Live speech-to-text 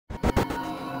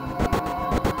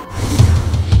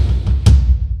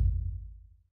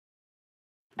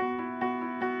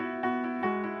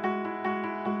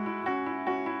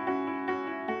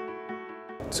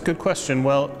It's a good question.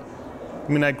 Well, I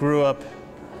mean, I grew up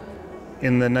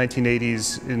in the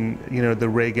 1980s in, the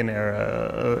Reagan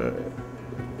era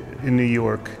in New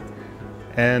York,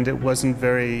 and it wasn't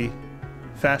very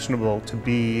fashionable to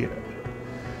be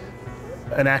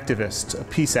an activist, a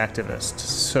peace activist.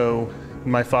 So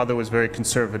my father was very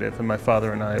conservative, and my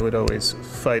father and I would always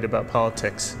fight about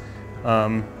politics.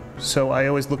 So I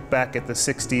always look back at the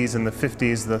 60s and the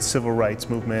 50s, the civil rights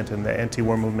movement and the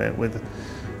anti-war movement, with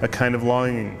a kind of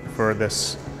longing for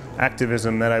this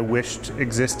activism that I wished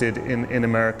existed in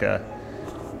America.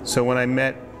 So when I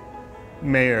met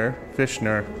Mayor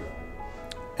Vishner,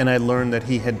 and I learned that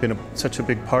he had been such a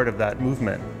big part of that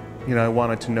movement, I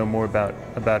wanted to know more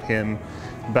about him,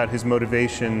 about his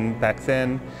motivation back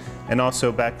then, and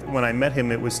also back when I met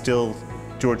him, it was still,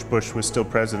 George Bush was still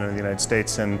president of the United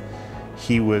States, and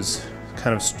he was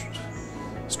kind of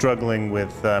struggling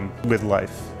with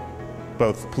life,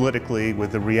 both politically,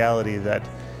 with the reality that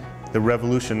the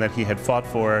revolution that he had fought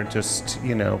for, just,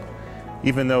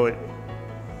 even though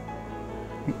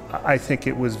I think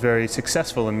it was very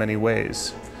successful in many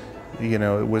ways, it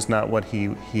was not what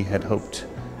he had hoped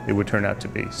it would turn out to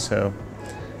be. So,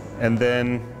 and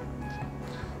then,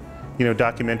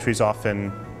 documentaries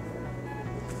often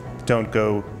don't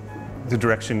go the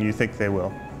direction you think they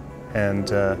will.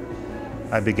 And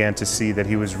I began to see that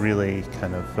he was really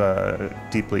kind of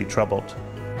deeply troubled.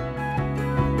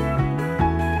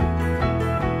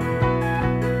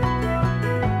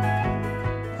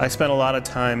 I spent a lot of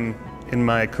time in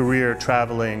my career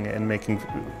traveling and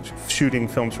shooting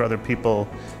films for other people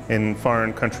in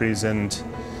foreign countries, and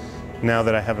now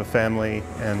that I have a family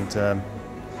and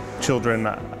children,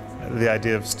 the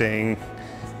idea of staying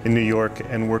in New York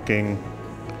and working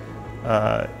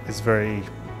is very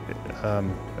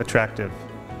attractive.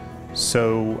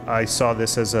 So I saw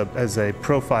this as a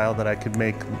profile that I could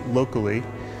make locally,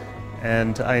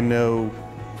 and I know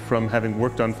from having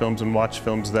worked on films and watched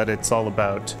films that it's all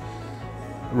about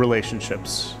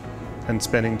relationships and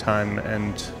spending time,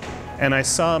 and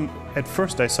at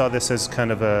first I saw this as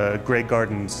kind of a Grey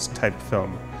Gardens type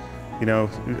film,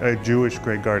 a Jewish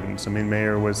Grey Gardens. I mean,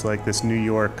 Mayer was like this New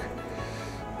York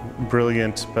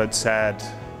brilliant but sad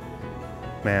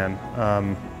man,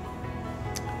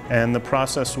 and the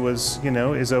process was,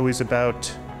 is always about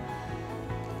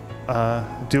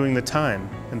doing the time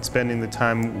and spending the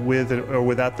time with or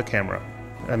without the camera.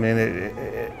 I mean,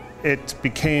 it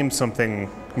became something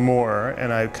more,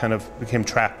 and I kind of became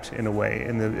trapped in a way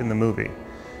in the movie,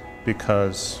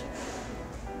 because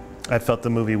I felt the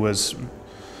movie was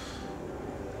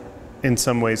in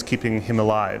some ways keeping him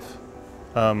alive,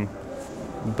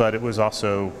 but it was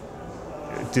also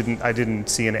I didn't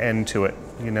see an end to it.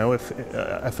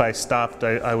 If I stopped,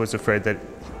 I was afraid that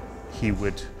he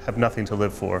would have nothing to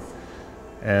live for.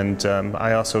 And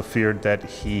I also feared that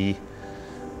he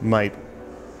might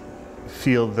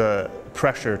feel the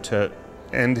pressure to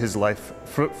end his life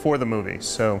for the movie.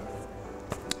 So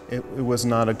it was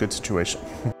not a good situation.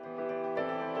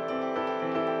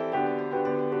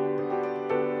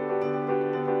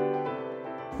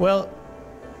 Well,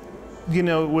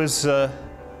 it was,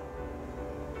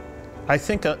 I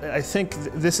think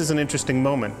this is an interesting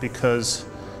moment, because,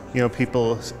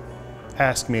 people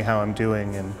ask me how I'm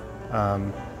doing, and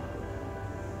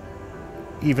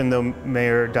even though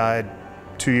Mayer died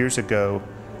 2 years ago,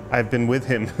 I've been with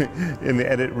him in the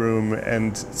edit room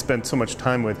and spent so much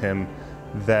time with him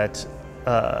that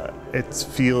it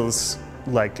feels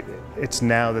like it's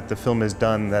now that the film is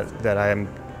done that I am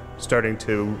starting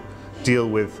to deal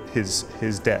with his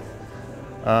death.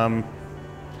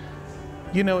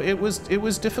 It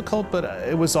was difficult, but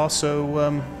it was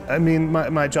also, I mean,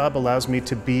 my job allows me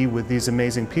to be with these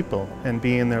amazing people and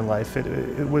be in their life.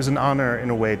 It was an honor, in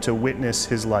a way, to witness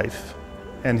his life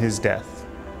and his death.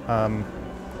 I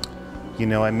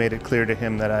made it clear to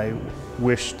him that I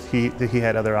wished that he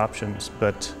had other options,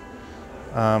 but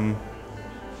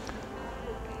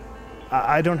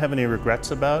I don't have any regrets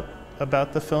about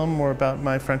the film or about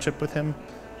my friendship with him.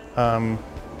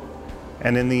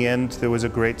 And in the end, there was a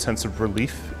great sense of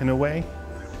relief, in a way,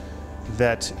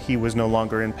 that he was no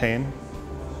longer in pain,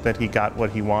 that he got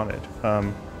what he wanted.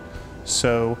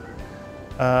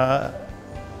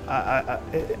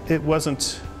 It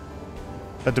wasn't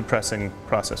a depressing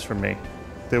process for me.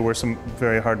 There were some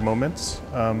very hard moments,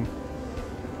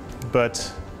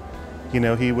 but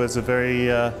he was a very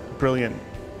brilliant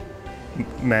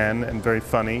man and very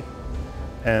funny,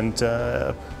 and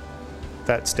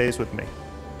that stays with me.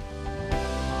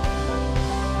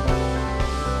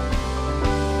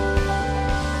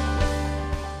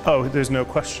 Oh, there's no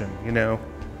question,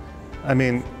 I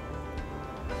mean,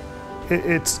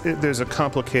 there's a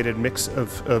complicated mix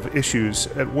of issues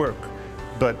at work,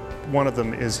 but one of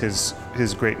them is his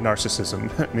great narcissism.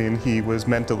 I mean, he was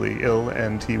mentally ill,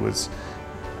 and he was,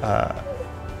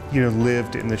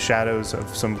 lived in the shadows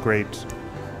of some great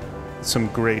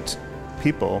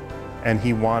people, and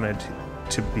he wanted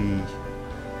to be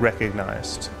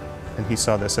recognized, and he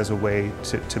saw this as a way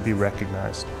to be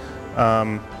recognized.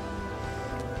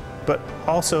 But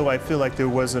also, I feel like there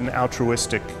was an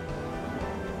altruistic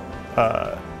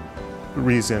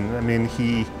reason. I mean,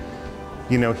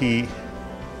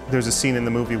 there's a scene in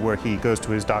the movie where he goes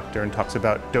to his doctor and talks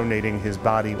about donating his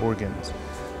body organs.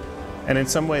 And in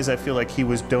some ways, I feel like he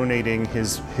was donating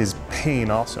his pain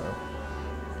also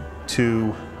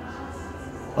to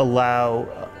allow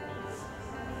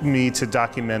me to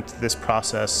document this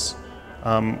process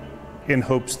in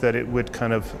hopes that it would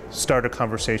kind of start a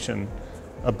conversation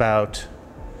about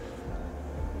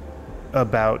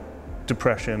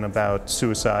depression, about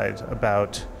suicide,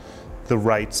 about the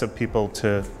rights of people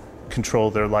to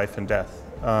control their life and death.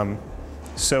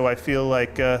 So I feel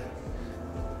like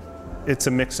it's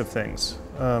a mix of things.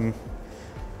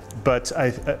 But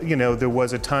there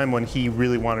was a time when he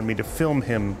really wanted me to film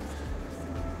him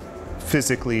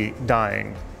physically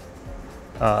dying,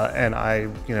 and I,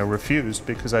 refused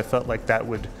because I felt like that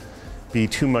would be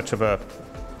too much of a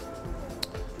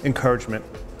encouragement.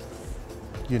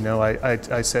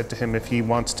 I said to him, if he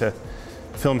wants to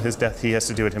film his death, he has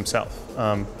to do it himself,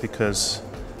 because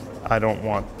I don't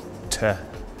want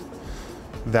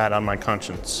that on my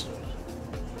conscience.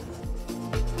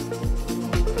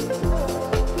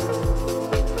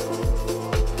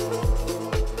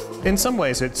 In some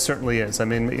ways, it certainly is. I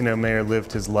mean, Mayer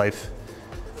lived his life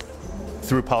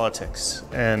through politics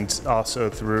and also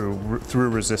through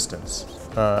resistance.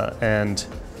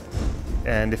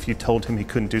 And if you told him he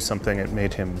couldn't do something, it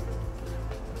made him,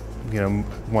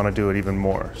 want to do it even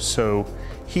more. So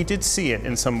he did see it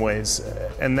in some ways,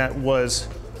 and that was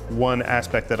one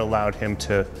aspect that allowed him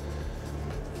to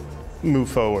move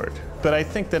forward. But I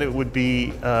think that it would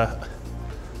be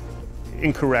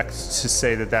incorrect to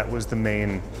say that that was the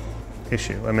main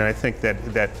issue. I mean, I think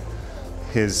that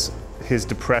his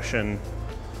depression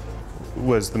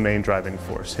was the main driving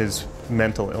force, his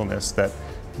mental illness that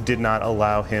did not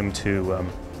allow him to. I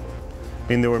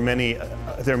mean, there are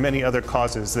many other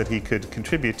causes that he could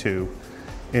contribute to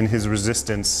in his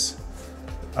resistance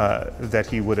that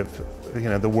he would have,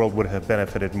 the world would have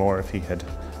benefited more if he had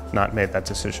not made that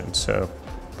decision. So,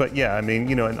 but yeah, I mean,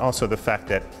 and also the fact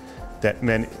that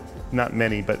not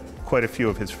many, but quite a few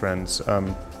of his friends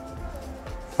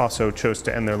also chose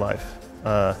to end their life,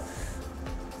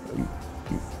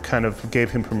 kind of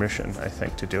gave him permission, I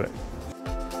think, to do it.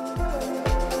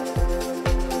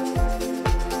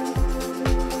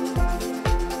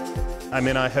 I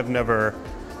mean, I have never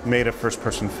made a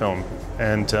first-person film,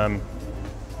 and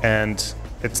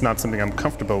it's not something I'm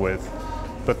comfortable with.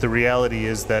 But the reality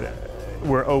is that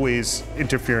we're always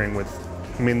interfering with.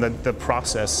 I mean, the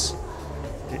process.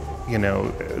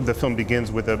 The film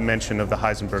begins with a mention of the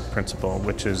Heisenberg principle,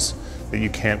 which is that you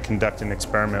can't conduct an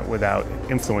experiment without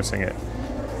influencing it.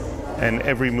 And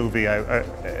every movie,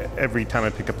 every time I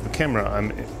pick up the camera,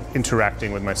 I'm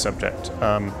interacting with my subject.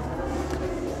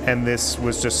 And this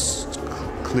was just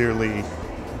clearly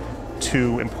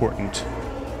too important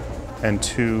and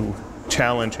too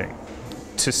challenging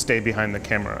to stay behind the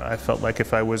camera. I felt like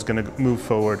if I was going to move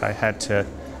forward, I had to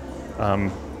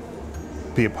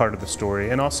be a part of the story.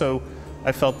 And also,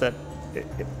 I felt that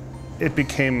it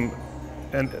became,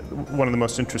 and one of the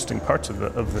most interesting parts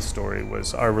of the story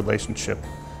was our relationship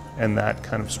and that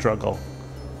kind of struggle.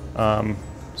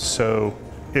 So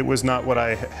it was not what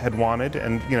I had wanted,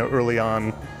 and early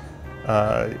on,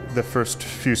 the first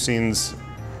few scenes,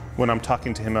 when I'm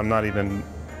talking to him,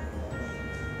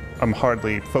 I'm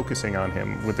hardly focusing on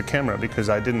him with the camera because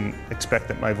I didn't expect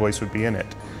that my voice would be in it.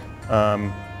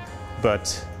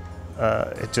 But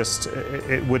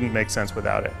it wouldn't make sense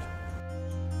without it.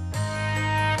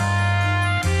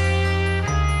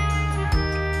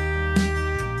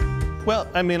 Well,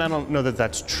 I mean, I don't know that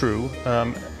that's true.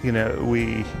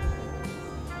 We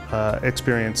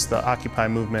experienced the Occupy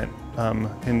movement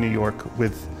in New York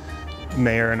with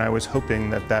Mayer, and I was hoping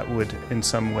that that would in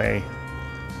some way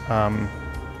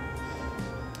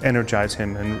energize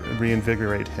him and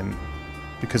reinvigorate him,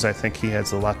 because I think he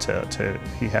has a lot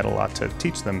he had a lot to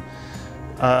teach them.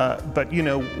 But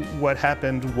what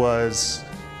happened was,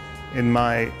 I'm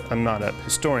not a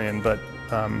historian, but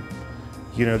the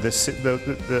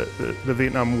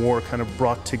Vietnam War kind of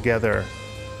brought together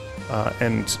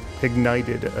and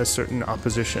ignited a certain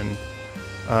opposition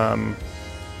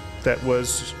that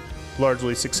was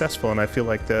largely successful, and I feel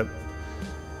like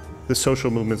the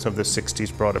social movements of the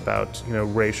 60s brought about,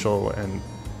 racial and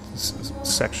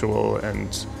sexual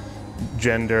and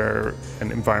gender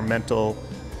and environmental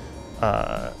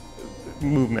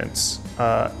movements.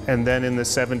 And then in the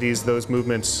 70s, those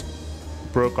movements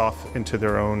broke off into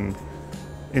their own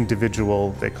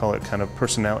individual, they call it kind of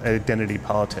identity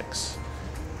politics.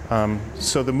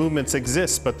 So the movements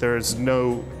exist, but there's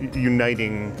no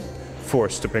uniting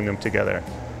force to bring them together.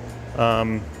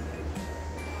 I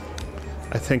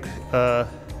think, and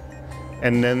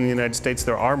then in the United States,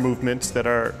 there are movements that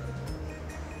are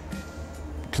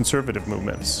conservative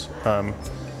movements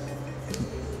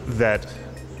that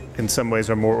in some ways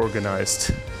are more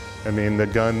organized. I mean, the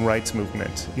gun rights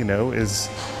movement, is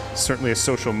certainly a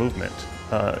social movement.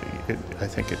 I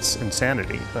think it's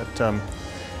insanity, but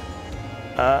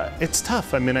it's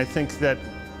tough. I mean, I think that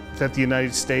the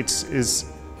United States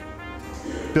is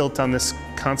built on this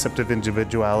concept of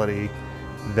individuality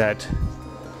that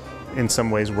in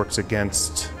some ways works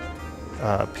against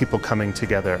people coming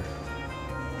together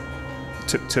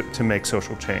to make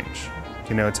social change.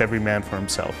 It's every man for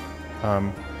himself.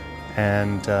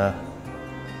 And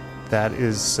that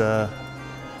is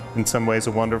in some ways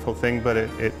a wonderful thing, but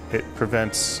it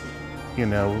prevents,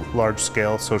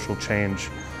 large-scale social change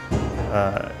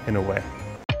in a way.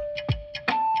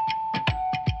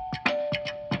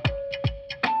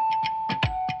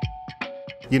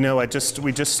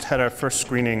 We just had our first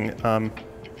screening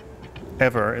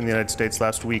ever in the United States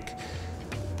last week,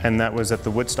 and that was at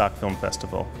the Woodstock Film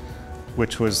Festival,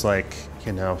 which was like,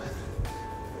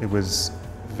 it was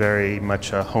very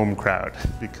much a home crowd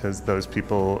because those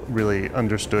people really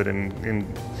understood and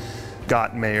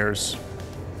got Mayer's,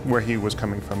 where he was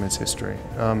coming from, his history.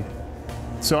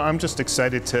 So I'm just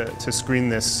excited to screen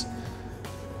this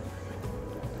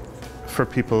for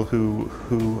people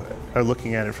who are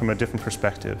looking at it from a different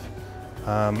perspective,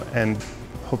 and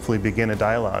hopefully begin a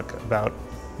dialogue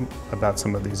about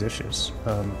some of these issues.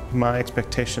 My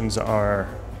expectations are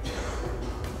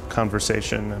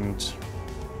conversation and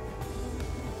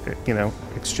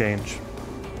exchange.